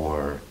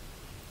 or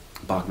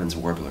Bachman's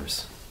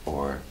warblers,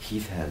 or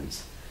heath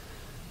hens.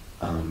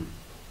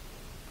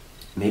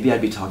 Maybe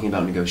I'd be talking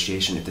about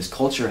negotiation if this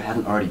culture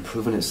hadn't already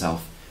proven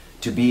itself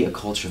to be a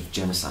culture of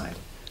genocide,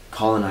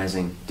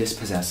 colonizing,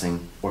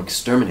 dispossessing, or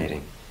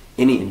exterminating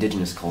any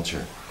indigenous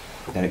culture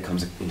that it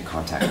comes into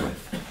contact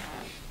with.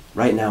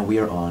 Right now we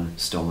are on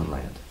stolen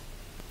land.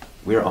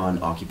 We are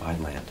on occupied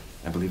land.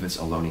 I believe it's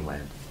Ohlone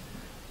land.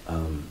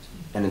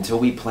 And until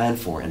we plan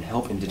for and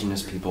help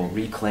indigenous people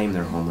reclaim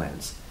their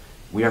homelands,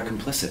 we are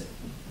complicit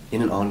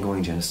in an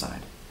ongoing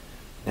genocide.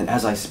 And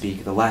as I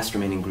speak, the last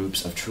remaining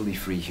groups of truly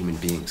free human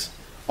beings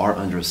are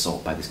under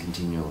assault by this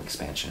continual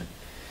expansion.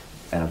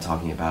 And I'm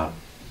talking about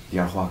the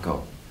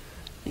Arhuaco,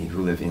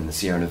 who live in the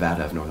Sierra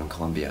Nevada of northern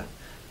Colombia,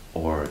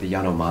 or the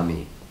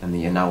Yanomami and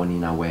the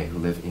Inawani who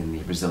live in the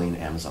Brazilian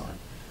Amazon,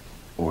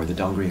 or the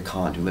Dongria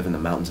Khan who live in the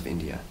mountains of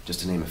India, just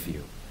to name a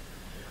few.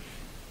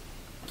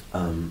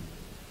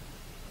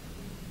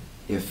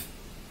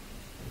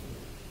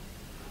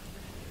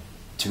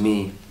 To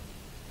me,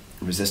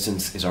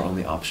 resistance is our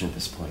only option at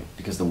this point,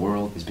 because the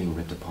world is being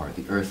ripped apart,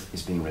 the earth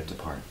is being ripped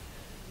apart,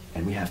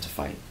 and we have to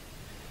fight.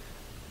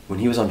 When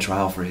he was on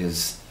trial for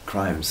his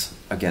crimes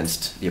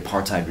against the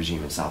apartheid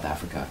regime in South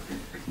Africa,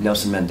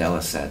 Nelson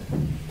Mandela said,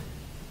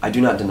 "I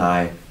do not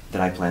deny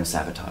that I planned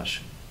sabotage.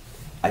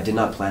 I did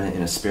not plan it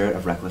in a spirit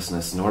of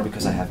recklessness, nor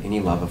because I have any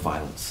love of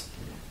violence.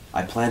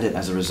 I planned it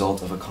as a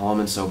result of a calm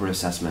and sober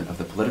assessment of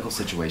the political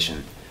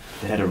situation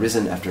that had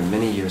arisen after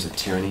many years of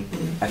tyranny,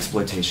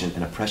 exploitation,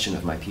 and oppression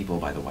of my people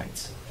by the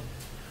whites."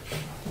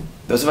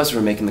 Those of us who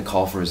are making the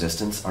call for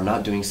resistance are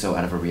not doing so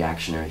out of a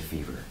reactionary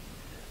fever.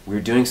 We're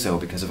doing so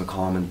because of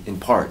in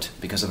part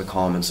because of a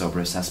calm and sober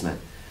assessment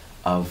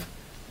of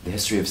the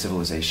history of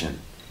civilization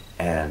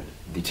and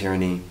the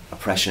tyranny,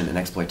 oppression, and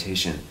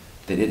exploitation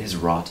that it has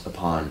wrought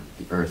upon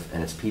the earth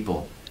and its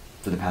people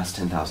for the past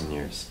 10,000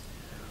 years.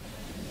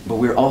 But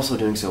we're also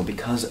doing so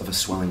because of a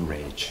swelling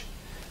rage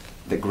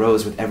that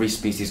grows with every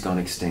species gone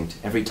extinct,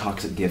 every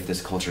toxic gift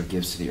this culture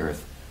gives to the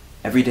earth,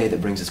 every day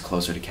that brings us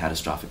closer to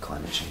catastrophic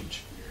climate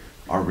change.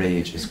 Our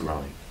rage is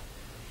growing.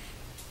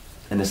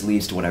 And this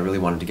leads to what I really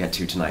wanted to get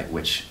to tonight,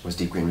 which was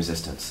deep green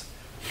resistance.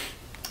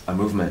 A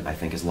movement I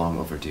think is long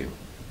overdue.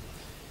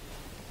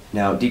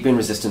 Now, deep green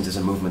resistance is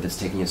a movement that's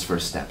taking its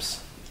first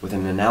steps, with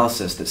an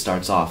analysis that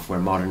starts off where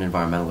modern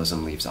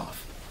environmentalism leaves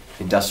off.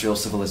 Industrial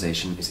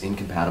civilization is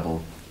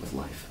incompatible with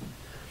life.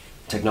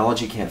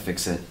 Technology can't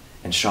fix it,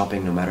 and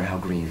shopping, no matter how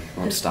green,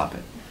 won't stop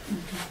it.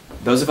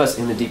 Those of us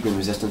in the deep green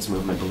resistance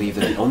movement believe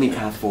that the only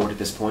path forward at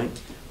this point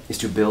is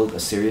to build a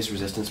serious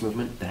resistance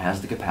movement that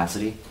has the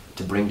capacity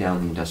to bring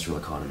down the industrial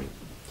economy.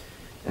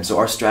 And so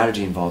our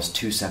strategy involves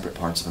two separate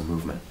parts of a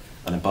movement,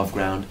 an above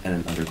ground and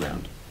an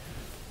underground.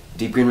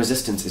 Deep green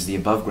resistance is the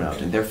above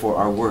ground, and therefore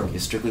our work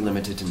is strictly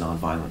limited to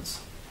nonviolence.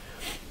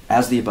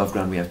 As the above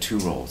ground, we have two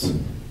roles.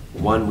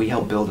 One, we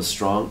help build a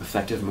strong,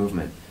 effective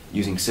movement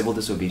using civil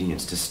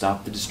disobedience to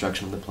stop the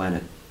destruction of the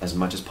planet as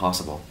much as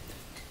possible.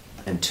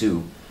 And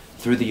two,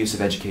 through the use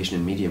of education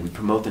and media, we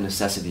promote the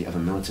necessity of a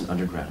militant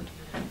underground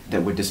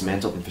that would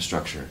dismantle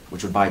infrastructure,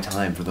 which would buy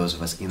time for those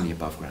of us in the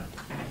above ground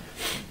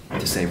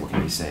to save what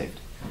can be saved.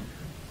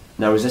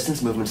 Now,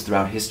 resistance movements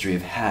throughout history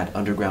have had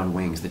underground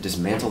wings that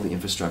dismantle the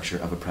infrastructure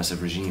of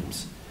oppressive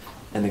regimes,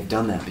 and they've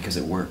done that because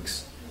it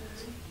works.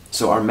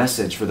 So our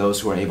message for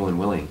those who are able and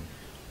willing,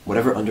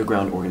 whatever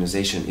underground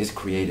organization is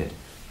created,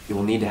 it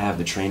will need to have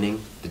the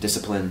training, the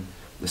discipline,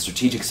 the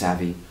strategic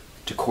savvy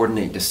to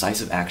coordinate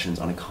decisive actions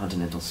on a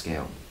continental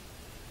scale.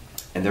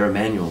 And there are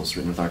manuals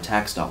written with our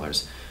tax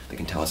dollars that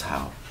can tell us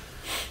how.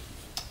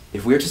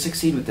 If we are to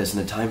succeed with this in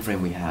the time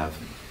frame we have,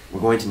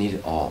 we're going to need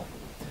it all.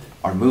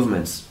 Our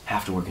movements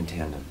have to work in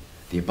tandem.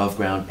 The above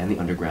ground and the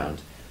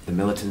underground, the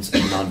militants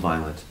and the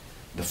nonviolent,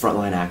 the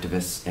frontline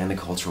activists and the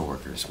cultural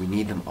workers. We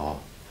need them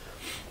all.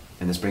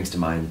 And this brings to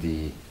mind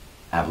the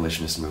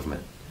abolitionist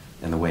movement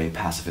and the way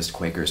pacifist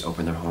Quakers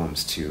opened their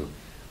homes to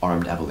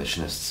armed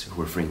abolitionists who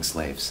were freeing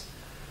slaves.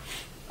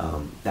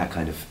 That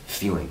kind of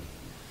feeling.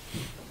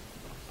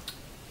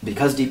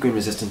 Because deep green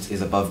resistance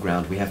is above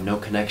ground, we have no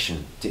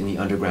connection to any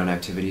underground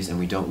activities, and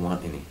we don't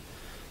want any.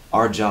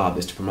 Our job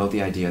is to promote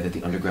the idea that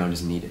the underground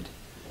is needed.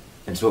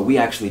 And so what we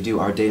actually do,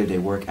 our day-to-day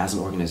work as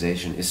an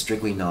organization, is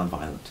strictly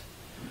nonviolent.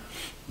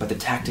 But the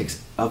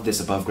tactics of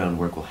this above ground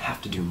work will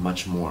have to do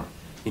much more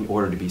in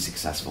order to be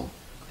successful.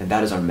 And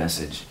that is our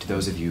message to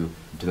those of you,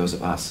 to those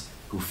of us,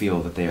 who feel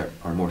that they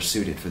are more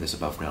suited for this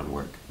above ground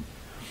work.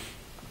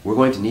 We're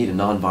going to need a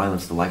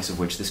nonviolence the likes of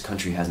which this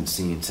country hasn't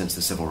seen since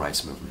the civil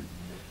rights movement.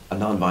 A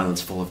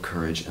nonviolence full of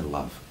courage and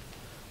love.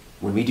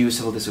 When we do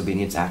civil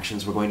disobedience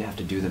actions, we're going to have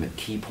to do them at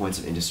key points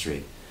of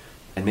industry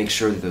and make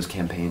sure that those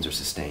campaigns are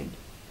sustained.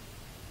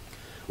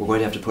 We're going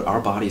to have to put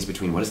our bodies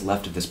between what is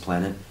left of this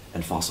planet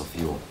and fossil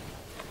fuel.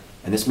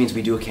 And this means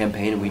we do a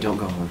campaign and we don't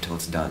go home till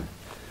it's done.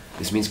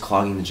 This means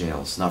clogging the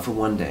jails, not for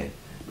one day,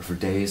 but for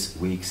days,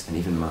 weeks, and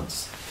even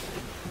months.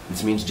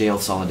 This means jail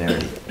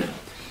solidarity.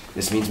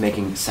 This means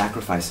making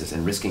sacrifices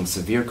and risking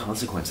severe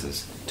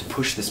consequences to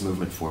push this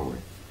movement forward.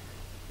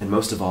 And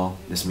most of all,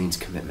 this means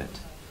commitment.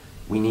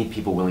 We need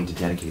people willing to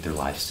dedicate their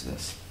lives to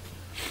this.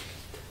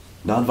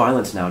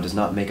 Nonviolence now does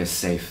not make us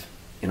safe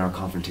in our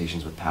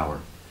confrontations with power.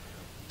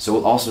 So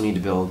we'll also need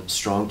to build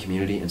strong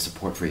community and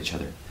support for each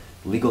other,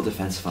 legal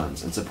defense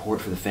funds, and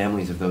support for the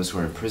families of those who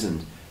are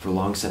imprisoned for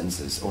long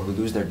sentences or who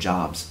lose their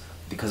jobs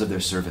because of their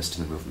service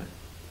to the movement.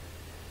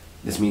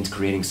 This means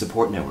creating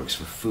support networks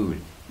for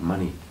food,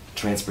 money,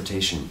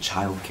 transportation,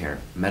 childcare,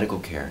 medical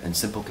care, and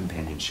simple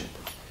companionship.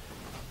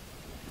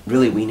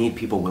 Really, we need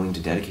people willing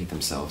to dedicate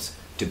themselves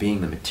to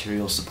being the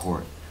material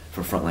support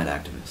for frontline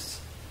activists.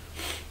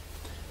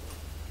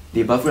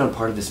 The above ground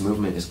part of this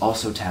movement is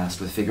also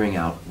tasked with figuring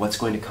out what's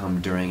going to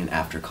come during and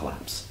after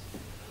collapse.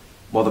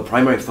 While the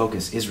primary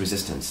focus is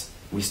resistance,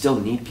 we still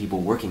need people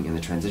working in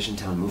the transition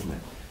town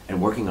movement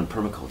and working on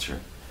permaculture,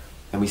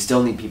 and we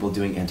still need people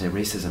doing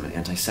anti-racism and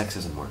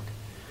anti-sexism work.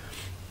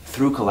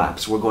 Through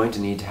collapse, we're going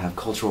to need to have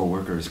cultural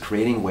workers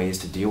creating ways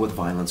to deal with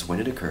violence when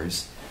it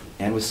occurs,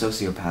 and with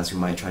sociopaths who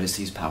might try to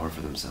seize power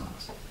for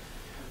themselves.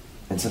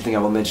 And something I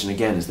will mention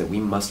again is that we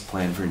must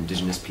plan for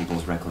indigenous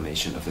people's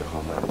reclamation of their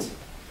homelands.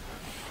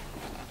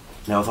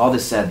 Now, with all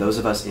this said, those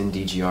of us in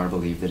DGR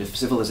believe that if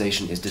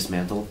civilization is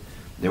dismantled,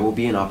 there will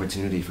be an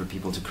opportunity for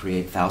people to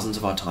create thousands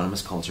of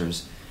autonomous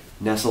cultures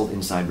nestled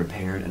inside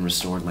repaired and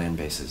restored land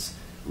bases,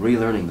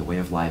 relearning the way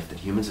of life that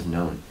humans have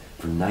known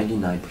for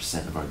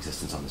 99% of our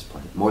existence on this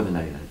planet, more than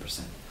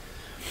 99%.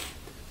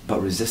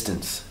 But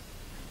resistance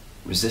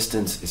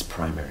is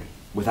primary.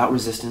 Without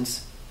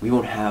resistance, we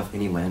won't have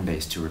any land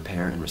base to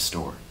repair and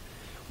restore.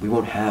 We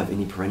won't have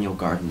any perennial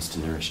gardens to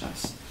nourish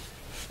us.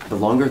 The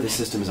longer this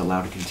system is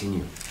allowed to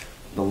continue,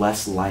 the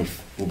less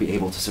life will be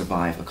able to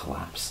survive a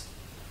collapse.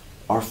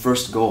 Our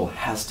first goal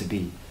has to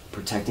be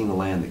protecting the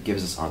land that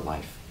gives us our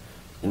life.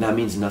 And that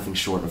means nothing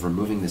short of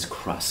removing this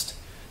crust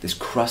this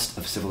crust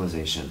of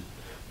civilization,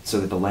 so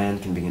that the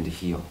land can begin to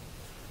heal.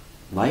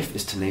 Life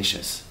is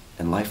tenacious,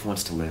 and life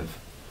wants to live,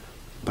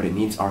 but it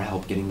needs our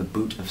help getting the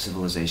boot of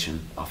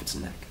civilization off its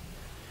neck.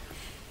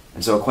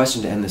 And so a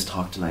question to end this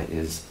talk tonight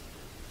is,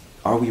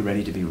 are we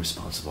ready to be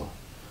responsible?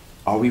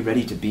 Are we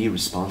ready to be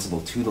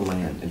responsible to the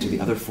land and to the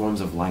other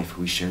forms of life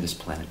who we share this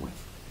planet with?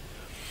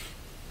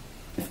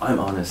 If I'm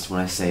honest when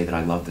I say that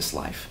I love this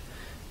life,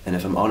 and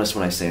if I'm honest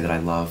when I say that I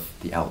love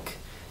the elk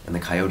and the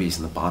coyotes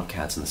and the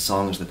bobcats and the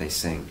songs that they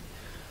sing,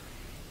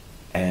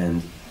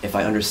 and if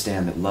I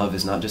understand that love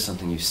is not just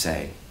something you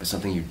say, but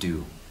something you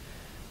do,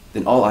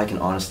 then all I can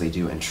honestly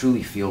do and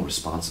truly feel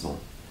responsible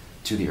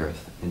to the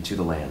earth and to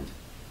the land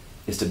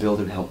is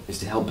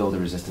to help build a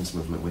resistance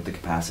movement with the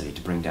capacity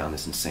to bring down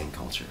this insane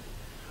culture.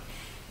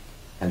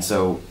 And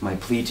so my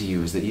plea to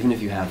you is that even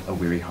if you have a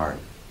weary heart,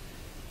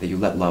 that you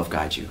let love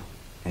guide you.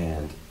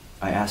 And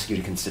I ask you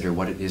to consider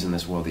what it is in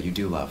this world that you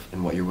do love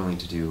and what you're willing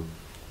to do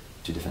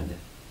to defend it.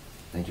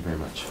 Thank you very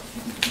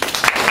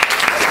much.